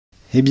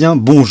Eh bien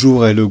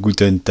bonjour, hello,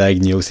 guten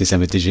tag, Neo, c'est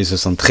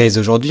SamTG73.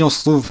 Aujourd'hui on se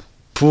retrouve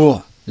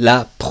pour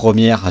la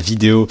première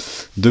vidéo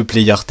de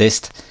player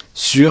test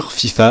sur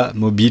FIFA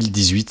Mobile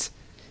 18.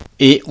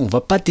 Et on va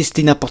pas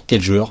tester n'importe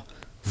quel joueur,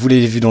 vous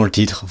l'avez vu dans le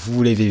titre,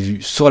 vous l'avez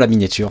vu sur la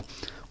miniature.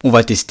 On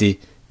va tester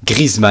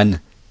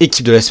Griezmann,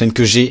 équipe de la semaine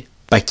que j'ai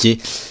packé.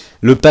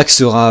 Le pack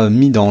sera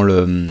mis dans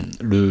le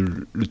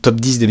top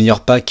 10 des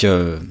meilleurs packs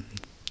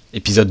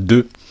épisode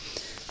 2.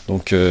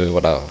 Donc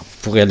voilà, vous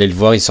pourrez aller le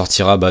voir, il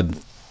sortira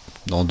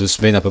dans 2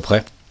 semaines à peu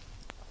près.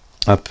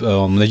 À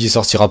mon avis, il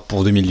sortira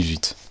pour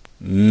 2018.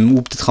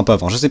 Ou peut-être un peu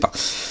avant, je sais pas.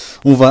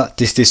 On va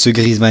tester ce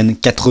Griezmann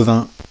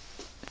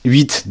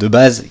 88 de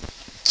base,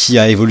 qui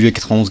a évolué à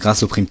 91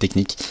 grâce aux primes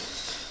techniques.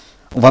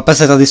 On va pas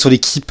s'attarder sur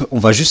l'équipe, on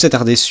va juste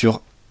s'attarder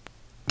sur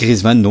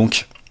Griezmann,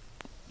 donc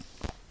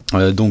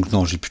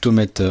non, je vais plutôt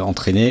mettre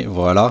entraîné,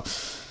 voilà.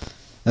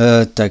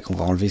 Tac, on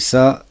va enlever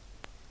ça.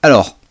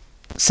 Alors,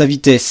 sa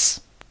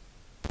vitesse,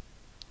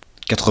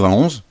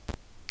 91,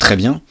 très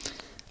bien.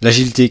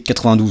 L'agilité,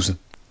 92,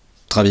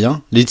 très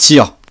bien. Les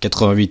tirs,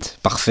 88,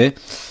 parfait.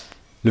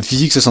 Le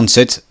physique,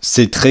 67,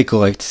 c'est très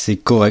correct. C'est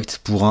correct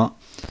pour un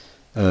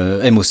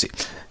MOC. Il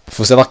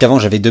faut savoir qu'avant,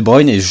 j'avais De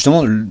Bruyne. Et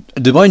justement,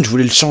 De Bruyne, je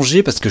voulais le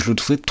changer parce que je le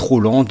trouvais trop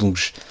lent.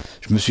 Donc,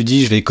 je me suis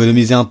dit, je vais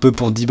économiser un peu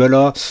pour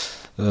Dybala.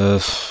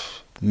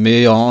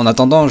 Mais en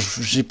attendant,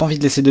 j'ai pas envie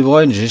de laisser De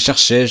Bruyne. J'ai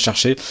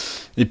cherché.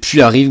 Et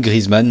puis arrive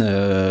Griezmann.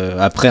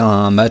 Après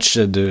un match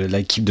de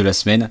l'équipe de la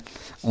semaine.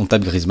 On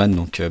tape Griezmann,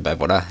 donc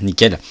voilà,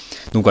 nickel.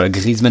 Donc voilà,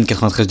 Griezmann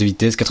 93 de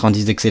vitesse,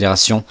 90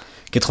 d'accélération,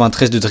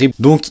 93 de dribble,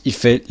 donc il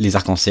fait les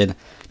arcs-en-ciel.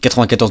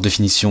 94 de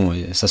finition,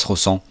 et ça se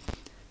ressent.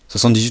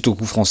 78 au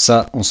coup franc,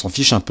 ça, on s'en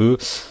fiche un peu.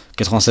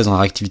 96 en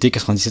réactivité,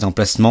 97 en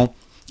placement,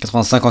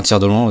 85 en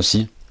tir de loin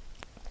aussi.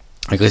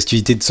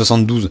 Agressivité de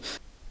 72.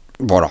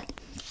 Voilà,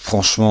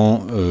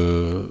 franchement,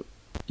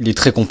 il est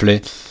très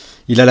complet.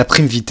 Il a la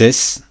prime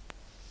vitesse.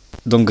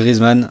 Donc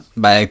Griezmann,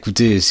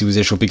 écoutez, si vous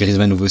avez chopé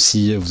Griezmann vous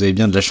aussi, vous avez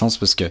bien de la chance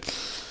parce que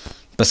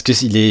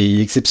il est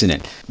exceptionnel.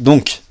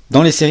 Donc,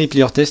 dans les séries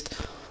player test,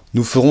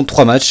 nous ferons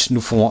 3 matchs.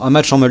 Nous ferons un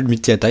match en mode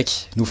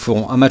multi-attaque, nous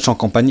ferons un match en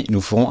campagne,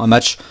 nous ferons un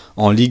match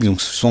en ligue, donc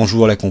soit on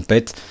joue à la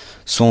compète,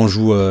 soit on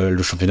joue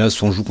le championnat,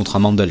 soit on joue contre un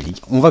membre de la ligue.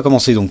 On va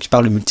commencer donc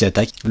par le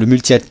multi-attaque. Le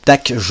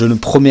multi-attaque, je ne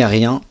promets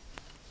rien.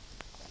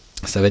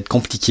 Ça va être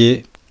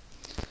compliqué.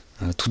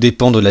 Tout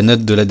dépend de la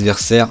note de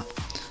l'adversaire.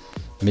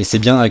 Mais c'est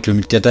bien avec le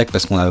multi-attaque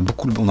parce qu'on aura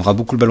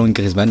beaucoup le ballon de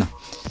Griezmann.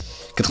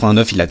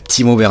 89, il a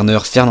Timo Werner,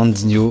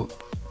 Fernandinho.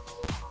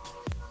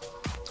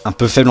 Un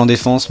peu faible en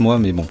défense, moi,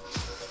 mais bon.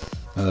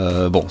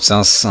 C'est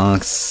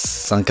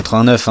un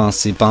 89, hein,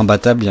 c'est pas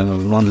imbattable, bien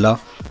loin de là.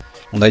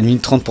 On a 1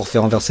 minute 30 pour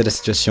faire renverser la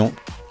situation.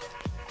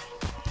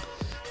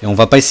 Et on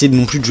va pas essayer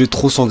non plus de jouer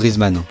trop sans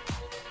Griezmann.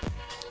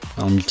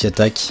 En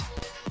multi-attaque.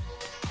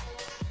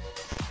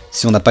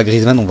 Si on n'a pas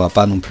Griezmann, on va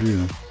pas non plus...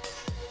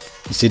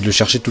 essayer de le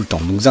chercher tout le temps.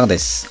 Donc Zardes,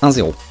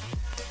 1-0.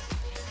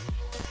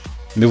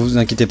 Mais vous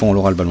inquiétez pas, on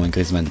aura le ballon avec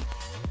Griezmann.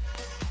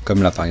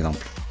 Comme là par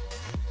exemple.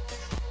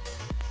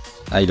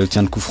 Ah, il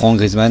obtient le coup franc,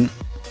 Griezmann.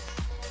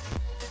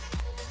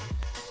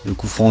 Le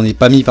coup franc n'est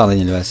pas mis par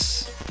Daniel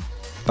Vass.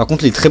 Par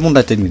contre, il est très bon de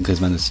la tête,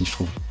 Griezmann aussi, je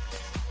trouve.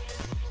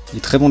 Il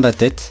est très bon de la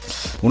tête.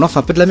 Bon, là, on fait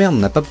un peu de la merde, on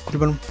n'a pas beaucoup le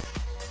ballon.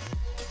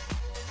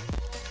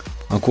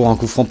 Un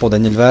coup franc pour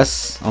Daniel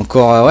Vass.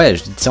 Encore, ouais,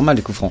 je tire mal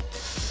les coups francs.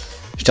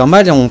 Je tire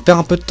mal et on perd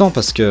un peu de temps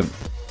parce que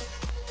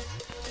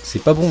c'est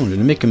pas bon, le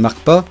mec ne marque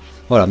pas.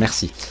 Voilà,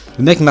 merci.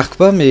 Le mec marque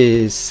pas,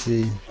 mais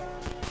c'est...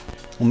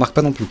 on marque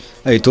pas non plus.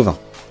 Allez, Totw.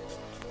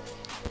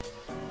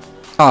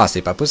 Ah,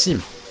 c'est pas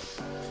possible.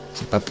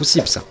 C'est pas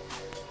possible, ça.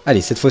 Allez,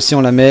 cette fois-ci,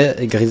 on la met.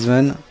 Et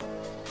Griezmann.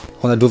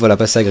 Ronaldo va la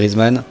passer à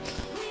Griezmann.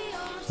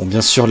 Bon,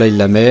 bien sûr, là, il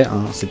la met.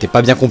 Hein. C'était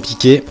pas bien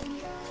compliqué.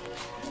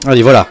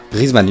 Allez, voilà.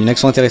 Griezmann, une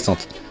action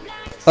intéressante.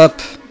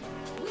 Hop.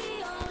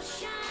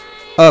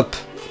 Hop.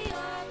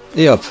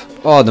 Et hop.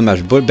 Oh,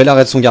 dommage. Bel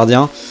arrêt de son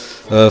gardien.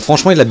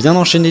 Franchement, il a bien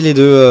enchaîné les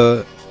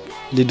deux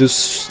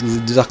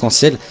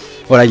arcs-en-ciel.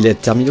 Voilà, il a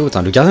terminé. Oh,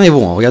 le gardien est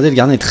bon. Hein. Regardez, le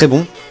gardien est très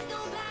bon.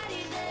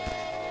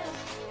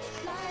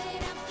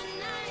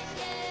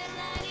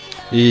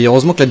 Et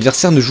heureusement que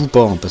l'adversaire ne joue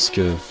pas. Hein, parce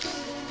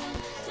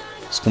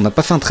qu'on n'a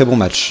pas fait un très bon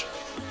match.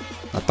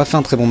 On n'a pas fait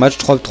un très bon match.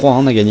 3-3,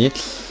 on a gagné.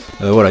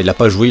 Voilà, il n'a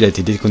pas joué. Il a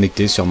été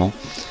déconnecté, sûrement.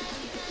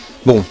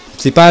 Bon,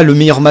 c'est pas le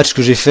meilleur match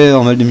que j'ai fait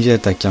en mode de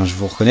multi-attaque, hein, je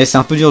vous reconnais. C'est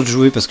un peu dur de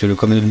jouer parce que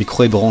comme le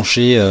micro est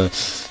branché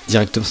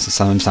directement,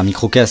 c'est un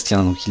micro casque,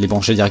 hein, donc il est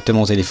branché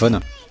directement au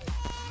téléphone.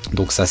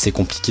 Donc c'est assez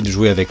compliqué de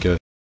jouer avec...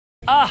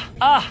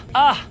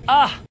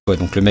 Ouais,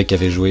 donc le mec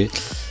avait joué.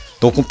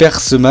 Donc on perd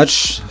ce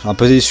match, un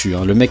peu déçu.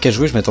 Hein. Le mec a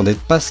joué, je m'attendais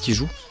pas à ce qu'il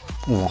joue.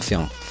 On va en refaire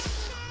un.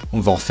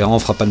 On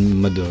fera pas le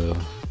mode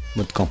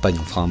campagne,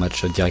 on fera un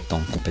match direct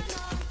en compète.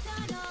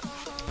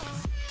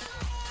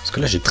 Parce que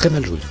là j'ai très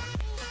mal joué.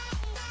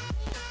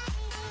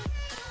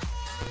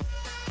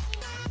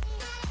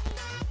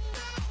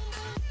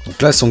 Donc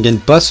là, si on gagne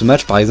pas ce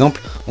match, par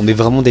exemple, on est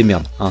vraiment des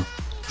merdes. Hein.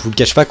 Je vous le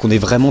cache pas qu'on est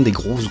vraiment des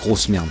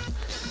grosses merdes.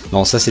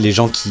 Non, ça, c'est les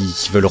gens qui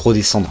veulent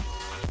redescendre.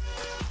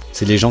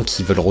 C'est les gens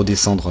qui veulent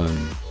redescendre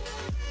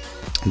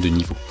de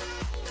niveau.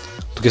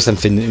 tout cas, ça me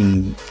fait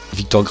une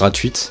victoire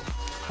gratuite.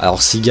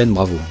 Alors, s'il gagne,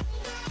 bravo.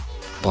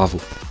 Bravo.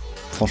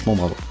 Franchement,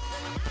 bravo.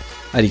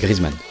 Allez,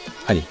 Griezmann.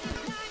 Allez.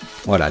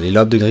 Voilà, les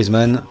lobes de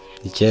Griezmann.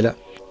 Nickel.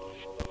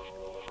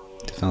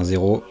 Ça fait un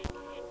 0.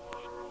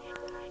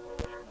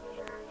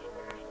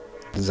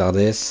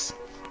 Zardes.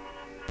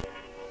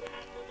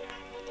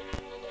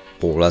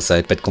 Bon, là, ça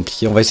va pas être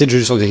compliqué. On va essayer de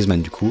jouer sur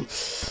Griezmann, du coup.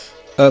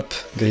 Hop,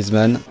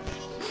 Griezmann.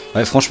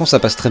 Ouais, franchement, ça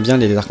passe très bien,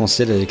 les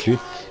arcs-en-ciel avec lui.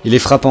 Et les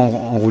frappes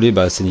enroulées,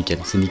 bah, c'est nickel.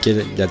 C'est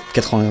nickel. Il y a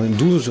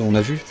 92, on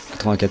a vu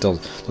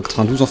 94. Donc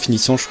 92 en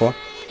finition, je crois.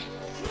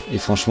 Et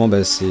franchement,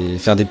 bah, c'est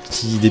faire des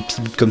petits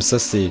buts comme ça,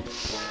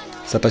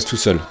 ça passe tout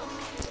seul.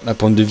 La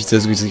pointe de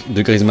vitesse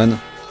de Griezmann,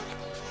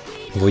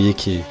 vous voyez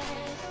qui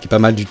est pas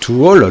mal du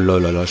tout. Oh là là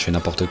là là, je fais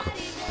n'importe quoi.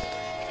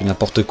 Je fais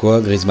n'importe quoi.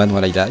 Griezmann,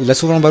 voilà, il a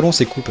sauvé le ballon,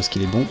 c'est cool parce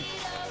qu'il est bon.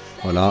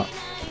 Voilà.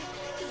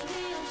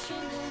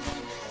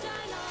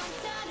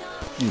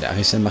 Il a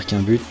réussi à marquer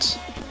un but.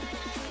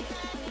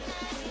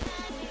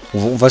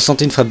 On va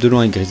tenter une frappe de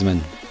loin avec Griezmann.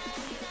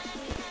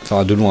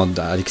 Enfin, de loin,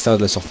 à l'extérieur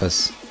de la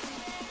surface.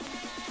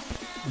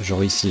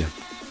 Genre ici.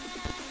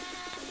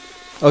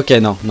 Ok,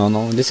 non, non,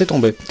 non, laissez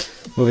tomber.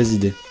 Mauvaise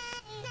idée.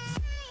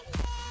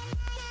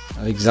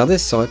 Avec Zardes,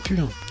 ça aurait pu.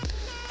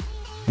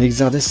 Avec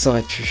Zardes, ça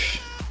aurait pu.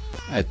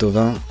 Allez, Totw.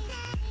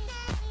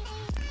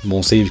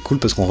 Bon, c'est cool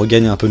parce qu'on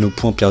regagne un peu nos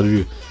points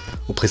perdus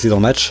au précédent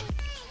match.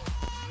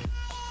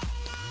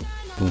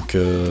 Donc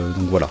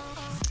voilà.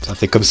 Ça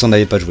fait comme si on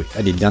n'avait pas joué.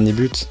 Allez, dernier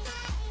but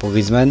pour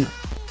Griezmann.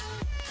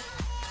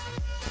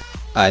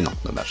 Ah non,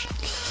 dommage.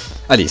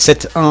 Allez,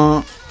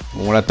 7-1.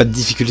 Bon, on n'a pas de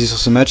difficulté sur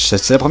ce match.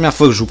 C'est la première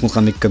fois que je joue contre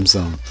un mec comme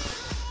ça.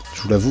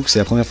 Je vous l'avoue que c'est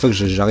la première fois que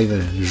j'arrive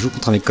à jouer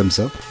contre un mec comme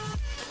ça.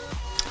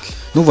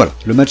 Donc voilà,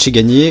 le match est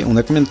gagné. On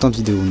a combien de temps de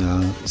vidéo? On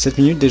a 7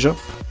 minutes déjà.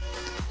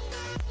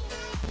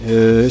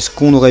 Est-ce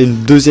qu'on aurait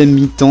une deuxième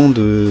mi-temps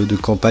de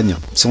campagne?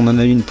 Si on en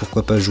a une,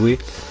 pourquoi pas jouer?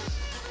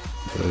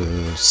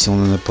 Si on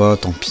n'en a pas,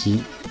 tant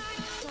pis.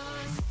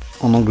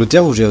 En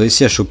Angleterre, où j'ai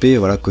réussi à choper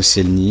voilà,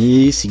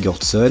 Koscielny,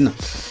 Sigurdsson.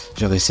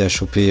 J'ai réussi à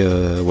choper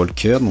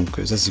Walker, donc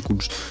ça c'est cool.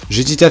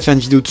 J'ai hésité à faire une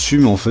vidéo dessus,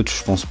 mais en fait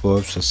je pense pas,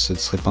 ça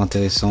serait pas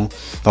intéressant.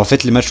 Enfin, en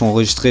fait les matchs sont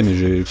enregistrés, mais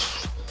je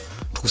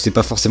trouve que c'est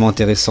pas forcément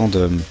intéressant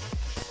de...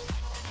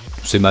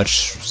 Ces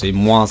matchs,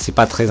 c'est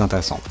pas très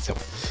intéressant, c'est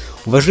vrai.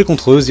 On va jouer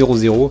contre eux,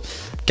 0-0,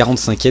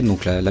 45e,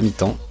 donc la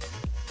mi-temps.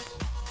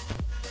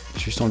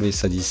 Juste enlever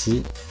ça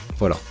d'ici,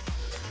 voilà.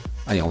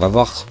 Allez, on va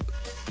voir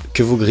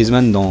que vaut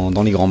Griezmann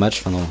dans les grands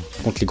matchs, enfin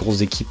contre les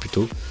grosses équipes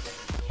plutôt.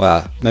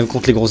 Voilà, même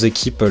contre les grosses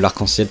équipes,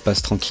 l'arc-en-ciel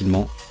passe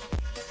tranquillement.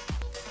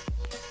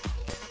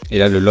 Et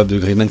là, le lob de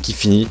Griezmann qui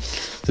finit.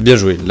 C'est bien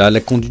joué. Là, la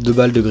conduite de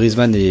balle de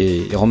Griezmann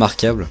est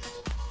remarquable.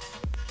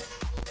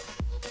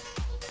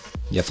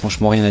 Il n'y a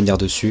franchement rien à dire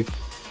dessus.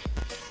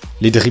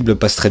 Les dribbles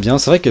passent très bien.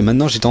 C'est vrai que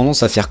maintenant, j'ai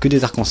tendance à faire que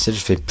des arcs-en-ciel.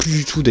 Je fais plus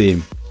du tout des...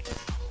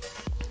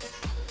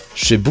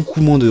 Je fais beaucoup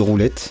moins de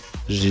roulettes.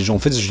 En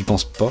fait, j'y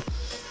pense pas.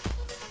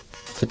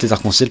 En fait, les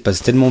arcs-en-ciel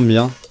passent tellement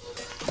bien.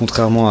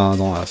 Contrairement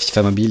dans la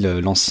FIFA Mobile,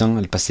 l'ancien,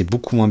 elle passait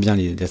beaucoup moins bien.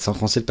 Les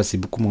arcs-en-ciel passaient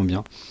beaucoup moins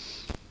bien.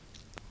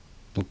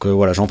 Donc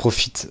voilà, j'en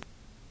profite.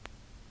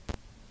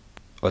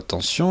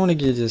 Attention,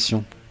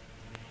 l'égalisation.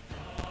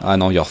 Ah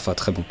non, Yorfa,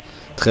 très bon.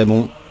 Très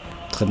bon.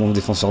 Très bon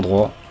défenseur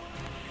droit.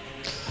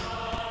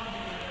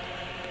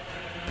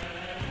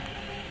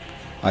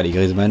 Allez,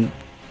 Griezmann.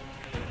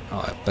 Ah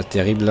ouais, pas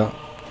terrible là.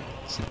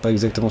 C'est pas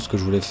exactement ce que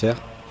je voulais faire.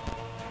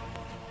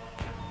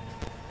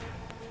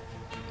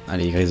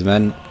 Allez,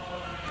 Griezmann.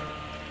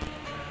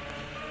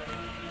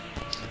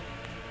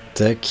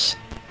 Tac.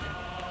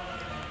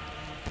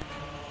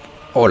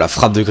 Oh, la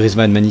frappe de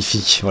Griezmann,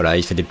 magnifique. Voilà,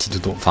 il fait des petits tout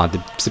droits. Enfin,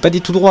 c'est pas des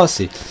tout droits,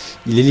 c'est...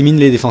 Il élimine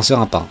les défenseurs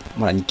un par un.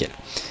 Voilà, nickel.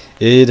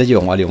 Et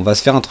d'ailleurs, allez, on va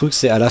se faire un truc,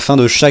 c'est à la fin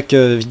de chaque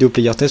vidéo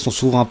player test, on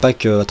s'ouvre un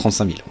pack à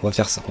 35 000. On va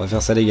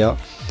faire ça, les gars.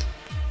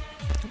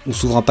 On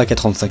s'ouvre un pack à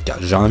 35K.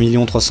 J'ai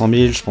 1 300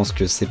 000, je pense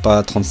que c'est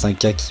pas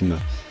 35K qui me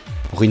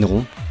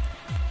ruineront.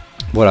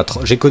 Voilà,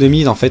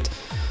 j'économise en fait.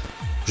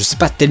 Je sais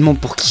pas tellement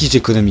pour qui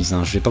j'économise,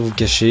 hein. Je vais pas vous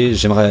cacher.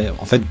 J'aimerais,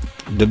 en fait,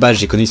 de base,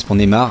 j'économise pour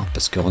Neymar,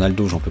 parce que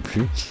Ronaldo, j'en peux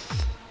plus.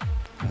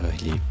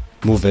 Il est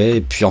mauvais.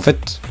 Et puis en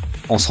fait,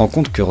 on se rend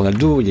compte que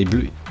Ronaldo, il est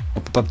bleu.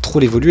 On peut pas trop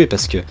l'évoluer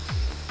parce que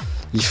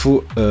il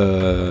faut,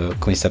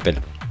 comment il s'appelle?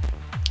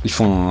 Il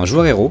faut un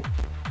joueur héros.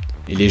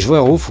 Et les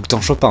joueurs héros, faut que tu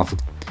en chopes un. Faut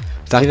que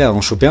tu arrives à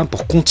en choper un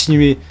pour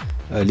continuer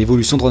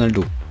l'évolution de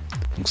Ronaldo.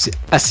 Donc c'est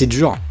assez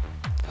dur,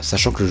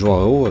 sachant que le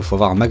joueur héros, il faut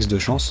avoir un max de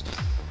chance.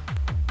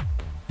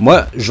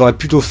 Moi, j'aurais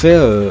plutôt fait,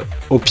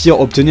 au pire,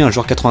 obtenir un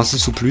joueur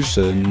 86 ou plus,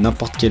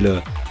 n'importe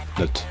quelle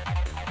note.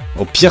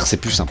 Au pire, c'est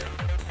plus simple.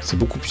 C'est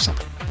beaucoup plus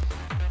simple.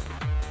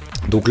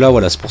 Donc là,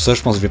 voilà, c'est pour ça,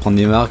 je pense que je vais prendre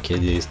Neymar, qui a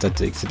des stats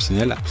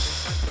exceptionnelles.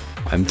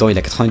 En même temps, il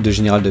a 88 de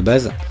général de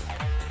base.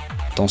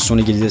 Attention,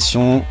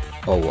 l'égalisation.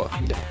 Oh, ouais,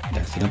 il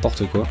a fait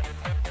n'importe quoi.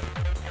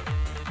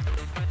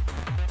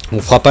 On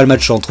fera pas le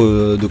match entre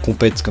de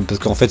compètes, parce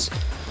qu'en fait,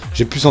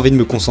 j'ai plus envie de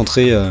me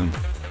concentrer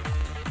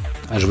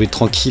à jouer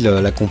tranquille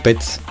la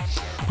compète.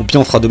 Au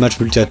pire, on fera 2 matchs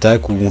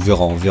multi-attaque, ou on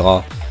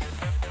verra.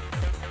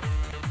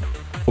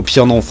 Au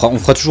pire, non, on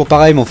fera toujours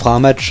pareil, mais on fera un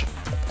match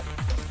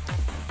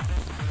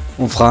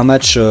on fera un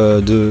match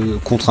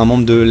contre un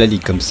membre de la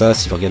ligue, comme ça,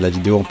 si vous regardez la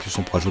vidéo, en plus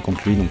on pourra jouer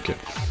contre lui, donc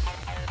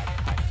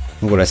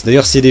voilà.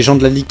 D'ailleurs, s'il y a des gens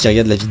de la ligue qui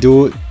regardent la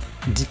vidéo,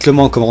 dites-le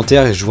moi en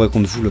commentaire et je jouerai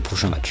contre vous le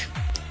prochain match.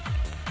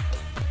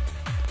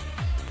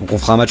 Donc on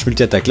fera un match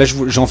multi-attaque. Là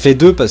j'en fais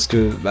 2 parce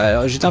que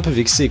bah, j'étais un peu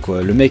vexé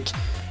quoi. Le mec,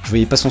 je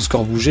voyais pas son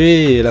score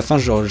bouger et à la fin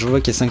je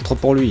vois qu'il y a 5-3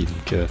 pour lui.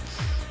 Donc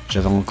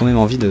j'avais quand même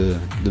envie de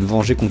me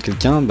venger contre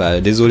quelqu'un.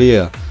 Bah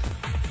désolé.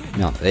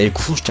 Merde, et le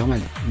coup fond je tire mal.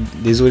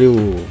 Désolé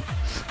au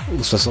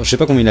 60. Je sais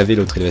pas combien il avait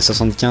l'autre, il avait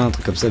 75, un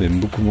truc comme ça, même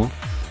beaucoup moins.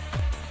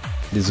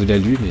 Désolé à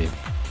lui, mais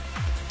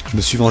je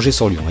me suis vengé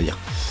sur lui, on va dire.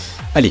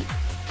 Allez,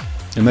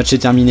 le match est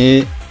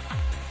terminé.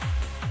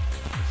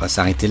 On va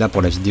s'arrêter là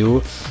pour la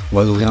vidéo. On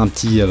va ouvrir un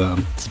petit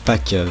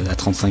pack à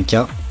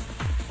 35K.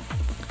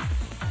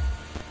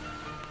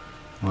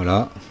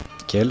 Voilà,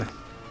 nickel.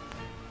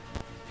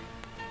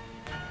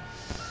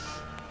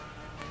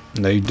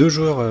 On a eu 2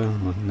 joueurs.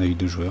 On a eu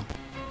 2 joueurs.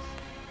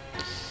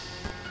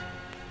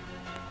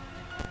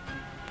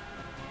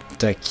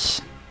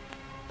 Tac.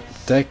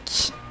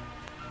 Tac.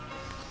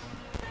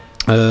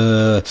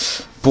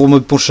 Pour me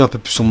pencher un peu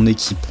plus sur mon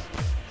équipe.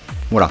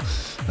 Voilà.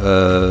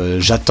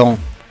 J'attends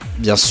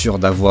bien sûr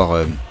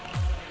d'avoir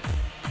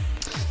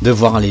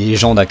les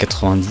légendes à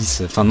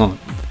 90. Enfin non,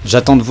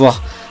 j'attends de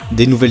voir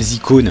des nouvelles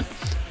icônes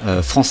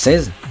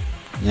françaises.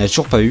 Il n'y en a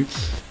toujours pas eu.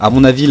 À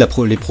mon avis, les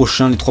 3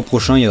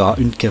 prochains, il y aura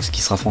une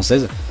qui sera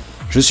française.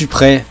 Je suis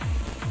prêt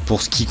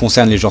pour ce qui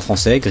concerne les joueurs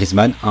français.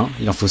 Griezmann, 1,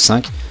 il en faut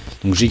 5.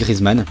 Donc j'ai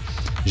Griezmann,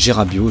 j'ai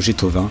Rabiot, j'ai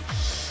Totw.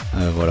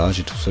 Voilà,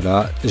 j'ai tout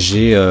cela.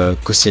 J'ai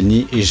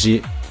Koscielny et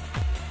j'ai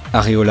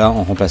Areola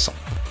en remplaçant.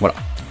 Voilà.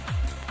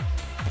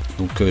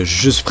 Donc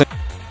je suis prêt.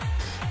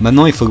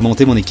 Maintenant, il faut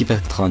augmenter mon équipe à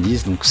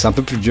 90. Donc c'est un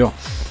peu plus dur.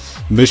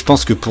 Mais je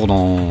pense que pour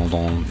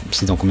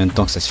c'est dans combien de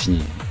temps que ça se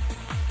finit?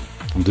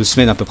 En 2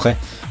 semaines à peu près.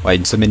 Ouais,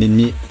 1 semaine et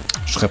demie,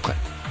 je serai prêt.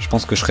 Je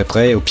pense que je serai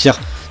prêt. Au pire, de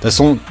toute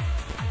façon,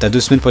 t'as 2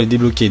 semaines pour les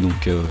débloquer.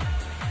 Donc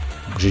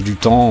j'ai du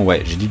temps.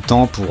 Ouais, j'ai du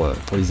temps pour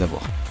les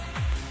avoir.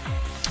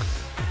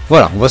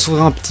 Voilà, on va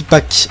s'ouvrir un petit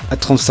pack à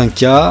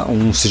 35K,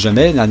 on sait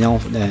jamais, la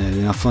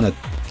dernière fois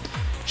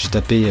j'ai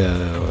tapé,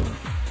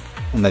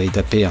 on avait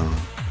tapé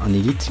une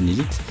élite.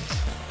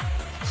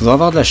 Faudra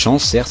avoir de la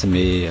chance, certes,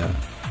 mais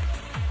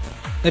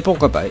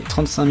pourquoi pas,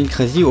 35 000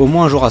 crédits, au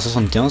moins un jour à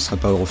 75, ce serait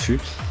pas au refus.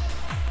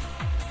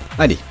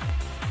 Allez.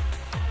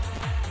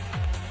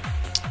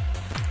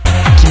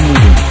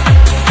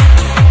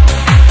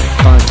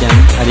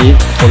 Allez,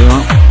 3, 2,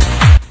 1.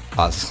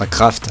 Ah, ce sera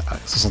craft,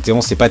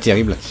 71, c'est pas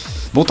terrible.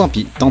 Bon, tant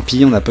pis,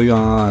 on n'a pas eu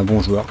un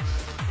bon joueur.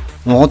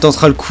 On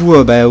retentera le coup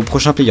au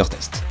prochain player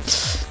test.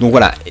 Donc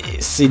voilà,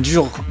 c'est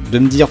dur de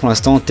me dire pour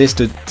l'instant,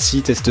 teste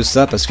ci, teste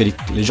ça, parce que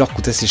les joueurs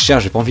coûtent assez cher,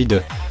 j'ai pas envie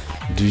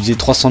d'utiliser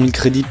 300 000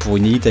 crédits pour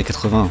une élite à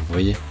 80, vous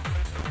voyez.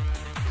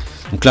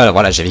 Donc là,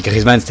 voilà, j'avais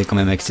Griezmann, c'était quand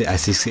même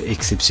assez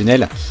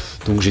exceptionnel.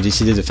 Donc j'ai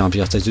décidé de faire un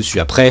player test dessus.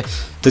 Après,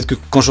 peut-être que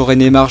quand j'aurai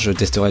Neymar, je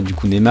testerai du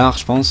coup Neymar,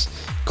 je pense.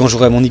 Quand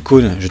j'aurai mon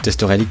icône, je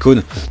testerai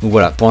l'icône. Donc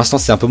voilà, pour l'instant,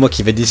 c'est un peu moi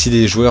qui vais décider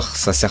des joueurs.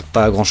 Ça sert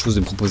pas à grand chose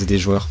de me proposer des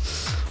joueurs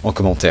en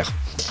commentaire.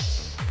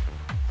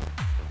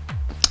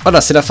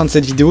 Voilà, c'est la fin de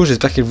cette vidéo.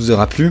 J'espère qu'elle vous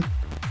aura plu.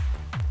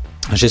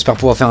 J'espère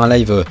pouvoir faire un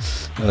live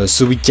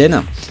ce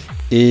week-end.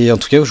 Et en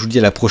tout cas, je vous dis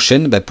à la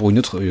prochaine pour une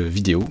autre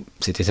vidéo.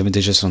 C'était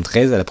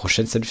Samedj73. À la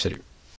prochaine. Salut, salut.